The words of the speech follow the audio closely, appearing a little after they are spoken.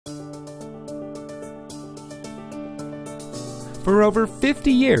For over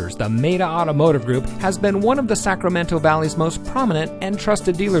 50 years, the Maita Automotive Group has been one of the Sacramento Valley's most prominent and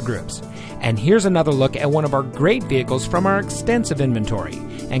trusted dealer groups. And here's another look at one of our great vehicles from our extensive inventory,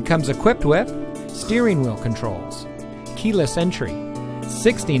 and comes equipped with steering wheel controls, keyless entry,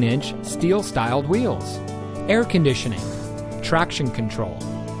 16-inch steel-styled wheels, air conditioning, traction control,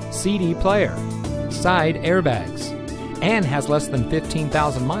 CD player, side airbags, and has less than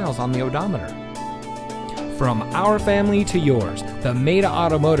 15,000 miles on the odometer. From our family to yours, the Maita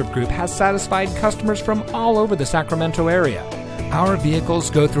Automotive Group has satisfied customers from all over the Sacramento area. Our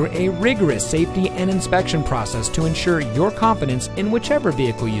vehicles go through a rigorous safety and inspection process to ensure your confidence in whichever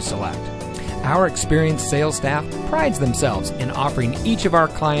vehicle you select. Our experienced sales staff prides themselves in offering each of our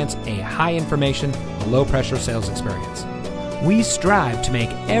clients a high information, low pressure sales experience. We strive to make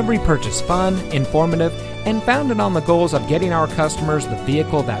every purchase fun, informative, and founded on the goals of getting our customers the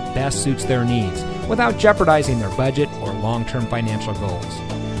vehicle that best suits their needs without jeopardizing their budget or long-term financial goals.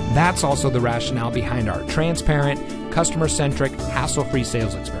 That's also the rationale behind our transparent, customer-centric, hassle-free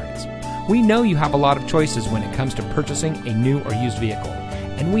sales experience. We know you have a lot of choices when it comes to purchasing a new or used vehicle,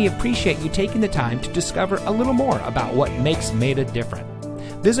 and we appreciate you taking the time to discover a little more about what makes Maita different.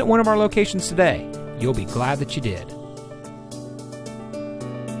 Visit one of our locations today. You'll be glad that you did.